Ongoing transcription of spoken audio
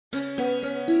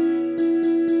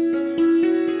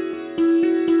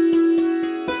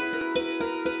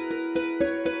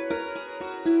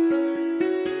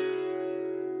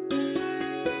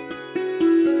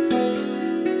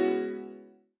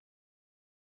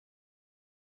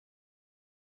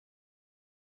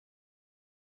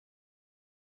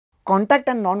Contact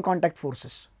and non-contact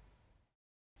forces.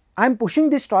 I am pushing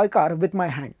this toy car with my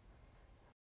hand,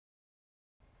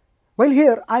 while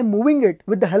here I am moving it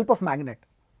with the help of magnet.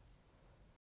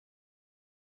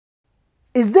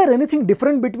 Is there anything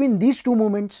different between these two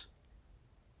movements?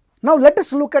 Now let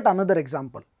us look at another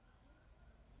example.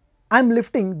 I am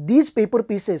lifting these paper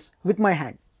pieces with my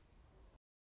hand.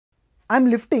 I am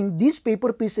lifting these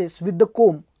paper pieces with the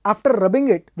comb after rubbing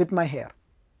it with my hair.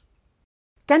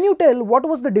 Can you tell what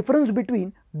was the difference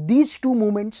between these two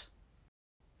movements?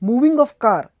 Moving of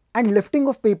car and lifting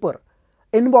of paper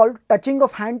involved touching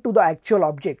of hand to the actual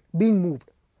object being moved.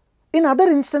 In other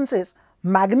instances,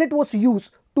 magnet was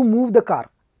used to move the car.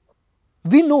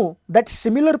 We know that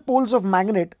similar poles of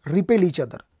magnet repel each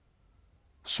other.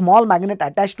 Small magnet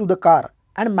attached to the car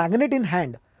and magnet in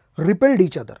hand repelled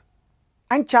each other,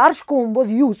 and charged comb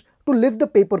was used to lift the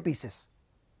paper pieces.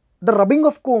 The rubbing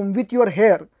of comb with your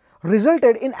hair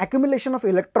resulted in accumulation of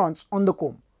electrons on the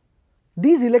comb.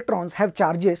 These electrons have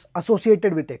charges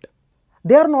associated with it.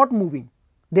 They are not moving,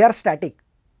 they are static.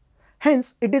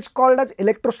 Hence, it is called as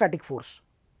electrostatic force.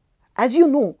 As you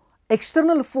know,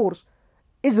 external force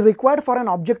is required for an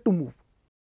object to move.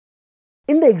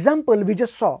 In the example we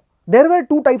just saw, there were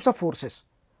two types of forces,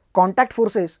 contact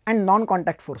forces and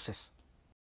non-contact forces.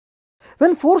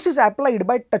 When force is applied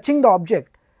by touching the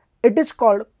object, it is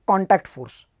called contact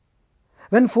force.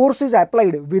 When force is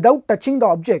applied without touching the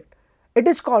object, it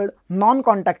is called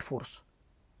non-contact force.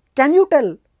 Can you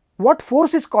tell what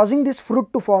force is causing this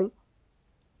fruit to fall?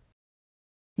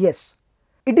 Yes,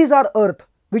 it is our earth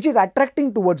which is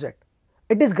attracting towards it.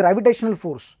 It is gravitational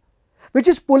force which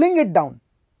is pulling it down.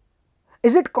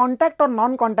 Is it contact or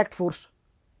non-contact force?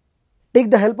 Take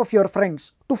the help of your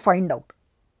friends to find out.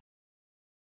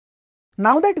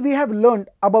 Now that we have learned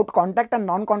about contact and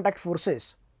non-contact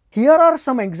forces, here are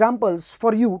some examples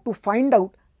for you to find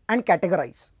out and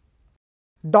categorize.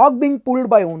 Dog being pulled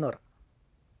by owner.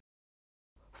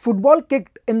 Football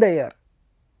kicked in the air.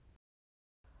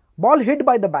 Ball hit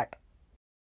by the bat.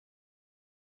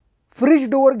 Fridge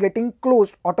door getting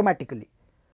closed automatically.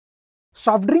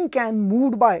 Soft drink can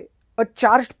moved by a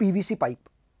charged PVC pipe.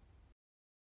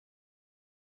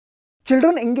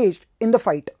 Children engaged in the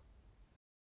fight.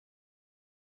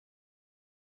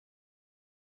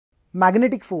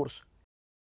 Magnetic force,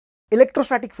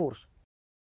 electrostatic force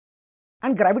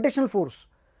and gravitational force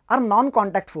are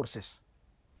non-contact forces.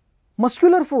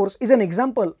 Muscular force is an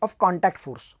example of contact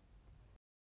force.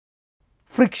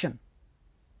 Friction.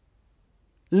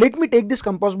 Let me take this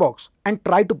compass box and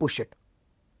try to push it.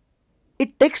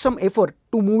 It takes some effort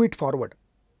to move it forward.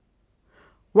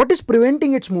 What is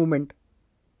preventing its movement?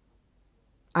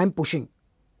 I am pushing.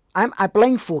 I am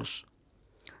applying force.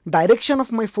 Direction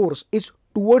of my force is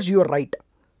towards your right.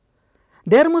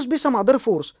 There must be some other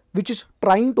force which is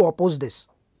trying to oppose this.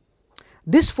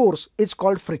 This force is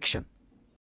called friction.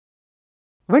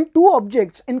 When two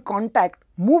objects in contact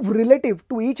move relative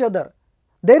to each other,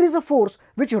 there is a force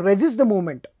which resists the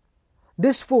movement.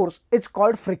 This force is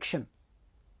called friction.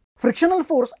 Frictional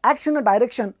force acts in a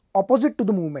direction opposite to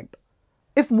the movement.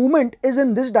 If movement is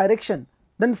in this direction,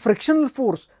 then frictional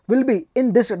force will be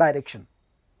in this direction.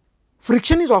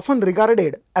 Friction is often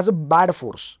regarded as a bad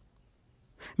force.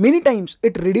 Many times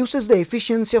it reduces the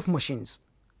efficiency of machines.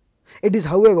 It is,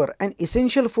 however, an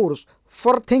essential force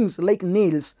for things like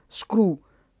nails, screw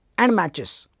and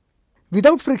matches.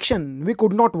 Without friction, we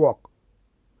could not walk,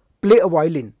 play a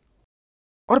violin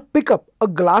or pick up a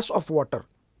glass of water.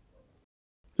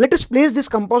 Let us place this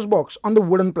compass box on the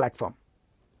wooden platform.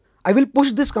 I will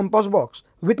push this compass box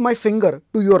with my finger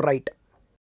to your right.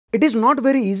 It is not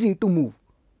very easy to move.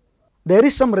 There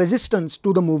is some resistance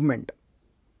to the movement.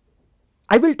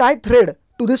 I will tie thread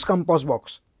to this compass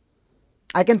box.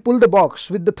 I can pull the box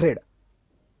with the thread.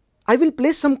 I will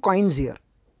place some coins here.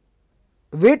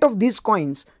 Weight of these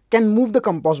coins can move the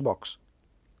compass box.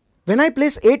 When I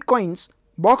place 8 coins,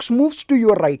 box moves to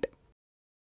your right.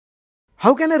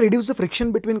 How can I reduce the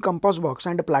friction between compass box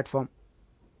and a platform?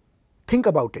 Think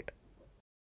about it.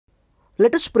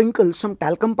 Let us sprinkle some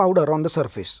talcum powder on the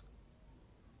surface.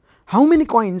 How many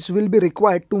coins will be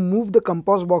required to move the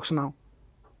compass box now?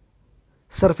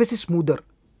 Surface is smoother.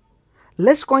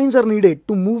 Less coins are needed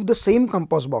to move the same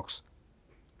compass box.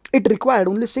 It required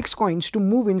only 6 coins to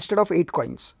move instead of 8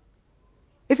 coins.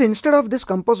 If instead of this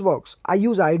compass box I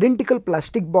use identical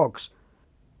plastic box,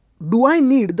 do I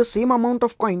need the same amount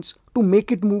of coins to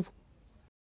make it move?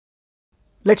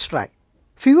 Let's try.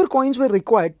 Fewer coins were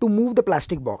required to move the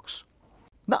plastic box.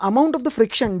 The amount of the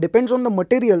friction depends on the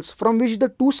materials from which the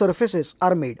two surfaces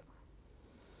are made.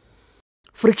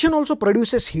 Friction also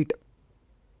produces heat.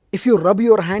 If you rub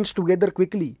your hands together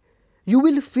quickly, you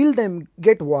will feel them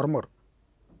get warmer.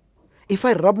 If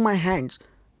I rub my hands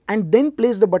and then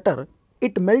place the butter,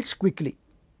 it melts quickly.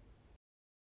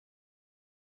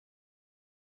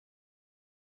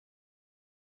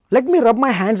 Let me rub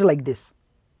my hands like this.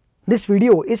 This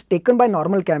video is taken by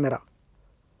normal camera.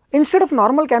 Instead of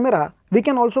normal camera, we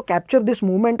can also capture this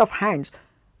movement of hands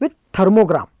with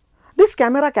thermogram. This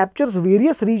camera captures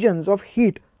various regions of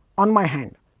heat on my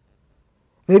hand.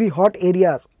 Very hot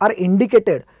areas are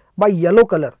indicated by yellow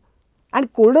color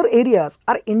and colder areas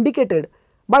are indicated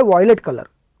by violet color.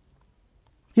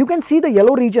 You can see the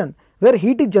yellow region where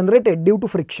heat is generated due to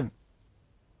friction.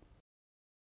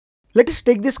 Let us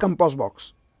take this compost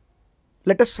box.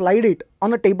 Let us slide it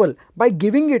on a table by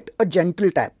giving it a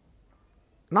gentle tap.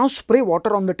 Now spray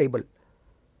water on the table,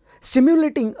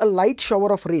 simulating a light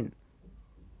shower of rain.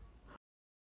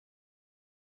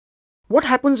 What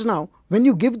happens now when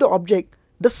you give the object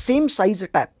the same size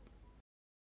tap?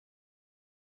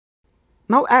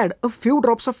 Now add a few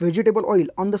drops of vegetable oil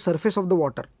on the surface of the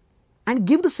water and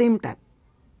give the same tap.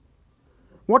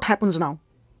 What happens now?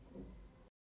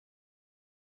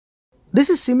 This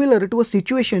is similar to a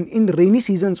situation in rainy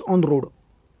seasons on road.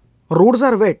 Roads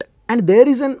are wet and there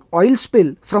is an oil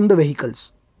spill from the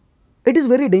vehicles. It is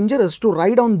very dangerous to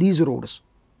ride on these roads.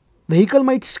 Vehicle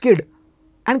might skid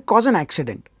and cause an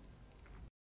accident.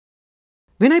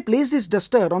 When I place this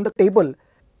duster on the table,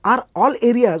 are all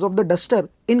areas of the duster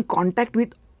in contact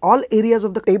with all areas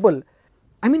of the table?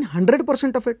 I mean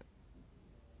 100% of it?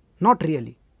 Not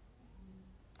really.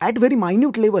 At very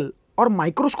minute level or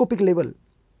microscopic level,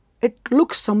 it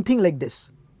looks something like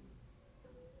this.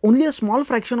 Only a small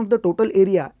fraction of the total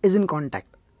area is in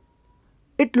contact.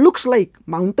 It looks like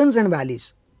mountains and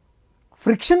valleys.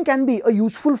 Friction can be a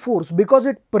useful force because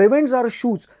it prevents our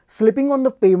shoes slipping on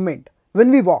the pavement when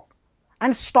we walk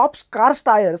and stops cars'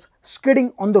 tires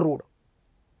skidding on the road.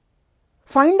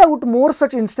 Find out more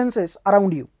such instances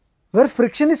around you where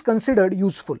friction is considered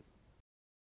useful.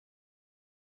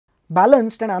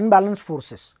 Balanced and unbalanced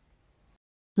forces.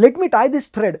 Let me tie this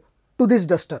thread to this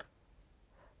duster.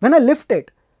 When I lift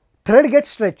it, thread gets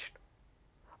stretched.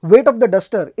 Weight of the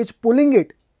duster is pulling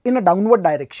it in a downward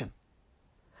direction,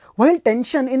 while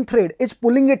tension in thread is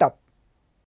pulling it up.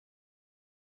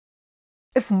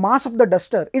 If mass of the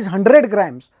duster is 100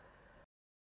 grams,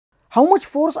 how much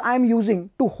force I am using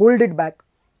to hold it back?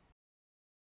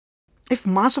 If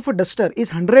mass of a duster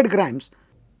is 100 grams,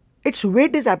 its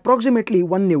weight is approximately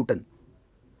 1 Newton.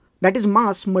 That is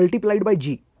mass multiplied by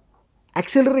g.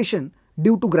 Acceleration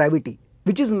due to gravity,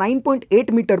 which is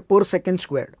 9.8 meter per second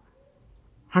squared.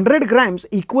 100 grams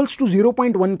equals to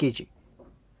 0.1 kg.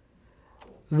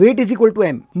 Weight is equal to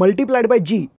m multiplied by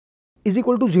g is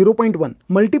equal to 0.1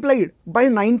 multiplied by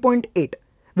 9.8,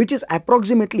 which is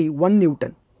approximately 1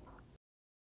 Newton.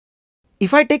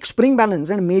 If I take spring balance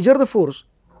and measure the force,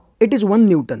 it is 1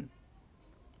 Newton.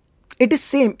 It is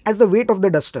same as the weight of the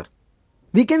duster.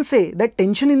 We can say that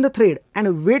tension in the thread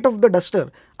and weight of the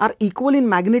duster are equal in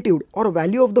magnitude or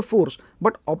value of the force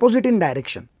but opposite in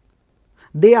direction.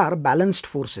 They are balanced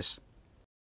forces.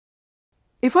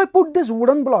 If I put this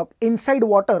wooden block inside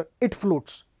water, it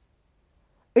floats.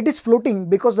 It is floating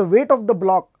because the weight of the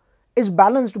block is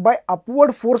balanced by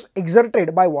upward force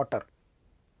exerted by water.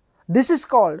 This is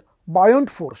called buoyant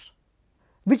force,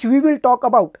 which we will talk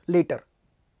about later.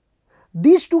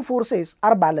 These two forces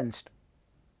are balanced.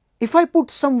 If I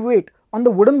put some weight on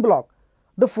the wooden block,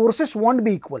 the forces won't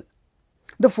be equal.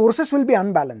 The forces will be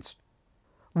unbalanced.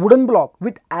 Wooden block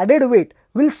with added weight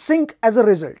will sink as a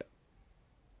result.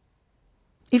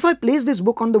 If I place this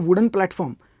book on the wooden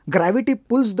platform, gravity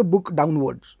pulls the book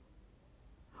downwards.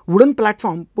 Wooden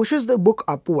platform pushes the book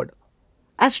upward.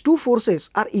 As two forces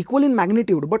are equal in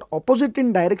magnitude but opposite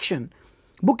in direction,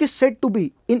 book is said to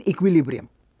be in equilibrium.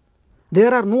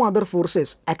 There are no other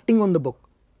forces acting on the book.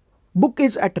 Book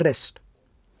is at rest.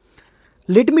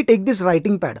 Let me take this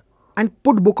writing pad and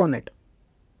put book on it.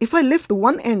 If I lift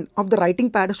one end of the writing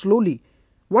pad slowly,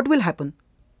 what will happen?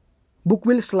 Book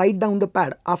will slide down the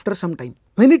pad after some time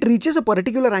when it reaches a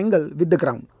particular angle with the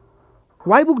ground.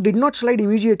 Why book did not slide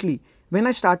immediately when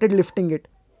I started lifting it?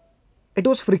 It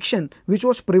was friction which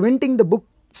was preventing the book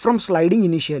from sliding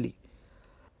initially.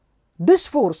 This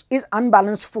force is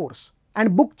unbalanced force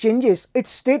and book changes its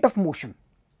state of motion.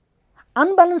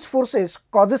 Unbalanced forces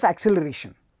causes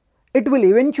acceleration. It will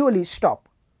eventually stop.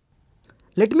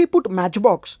 Let me put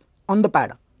matchbox on the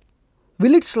pad.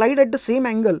 Will it slide at the same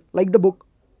angle like the book?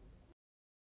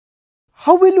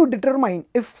 How will you determine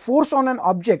if force on an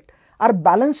object are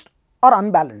balanced or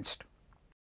unbalanced?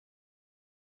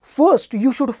 First,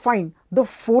 you should find the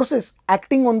forces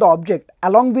acting on the object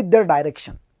along with their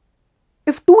direction.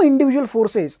 If two individual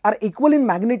forces are equal in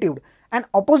magnitude and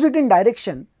opposite in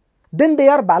direction, then they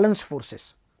are balanced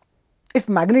forces. If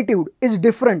magnitude is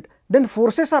different, then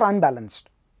forces are unbalanced.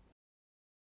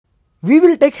 We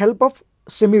will take help of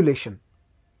simulation.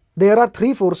 There are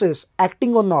three forces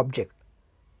acting on the object: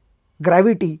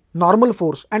 gravity, normal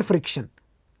force and friction.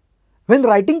 When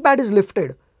writing pad is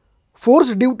lifted,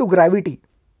 force due to gravity,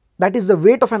 that is the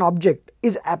weight of an object,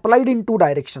 is applied in two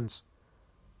directions,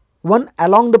 one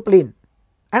along the plane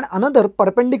and another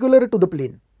perpendicular to the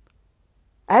plane.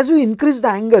 As we increase the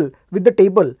angle with the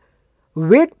table,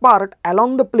 weight part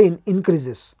along the plane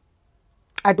increases.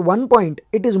 At one point,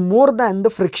 it is more than the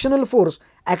frictional force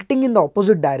acting in the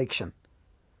opposite direction.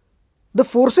 The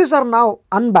forces are now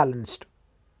unbalanced.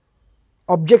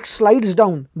 Object slides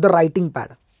down the writing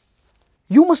pad.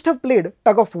 You must have played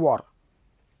tug of war.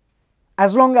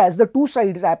 As long as the two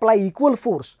sides apply equal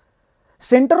force,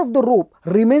 center of the rope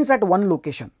remains at one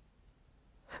location.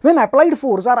 When applied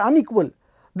force are unequal,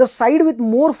 the side with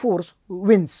more force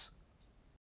wins.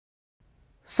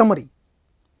 Summary.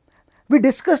 We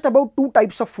discussed about two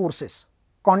types of forces: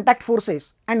 contact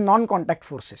forces and non-contact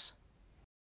forces.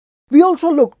 We also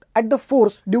looked at the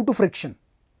force due to friction.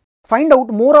 Find out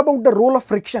more about the role of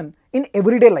friction in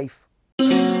everyday life.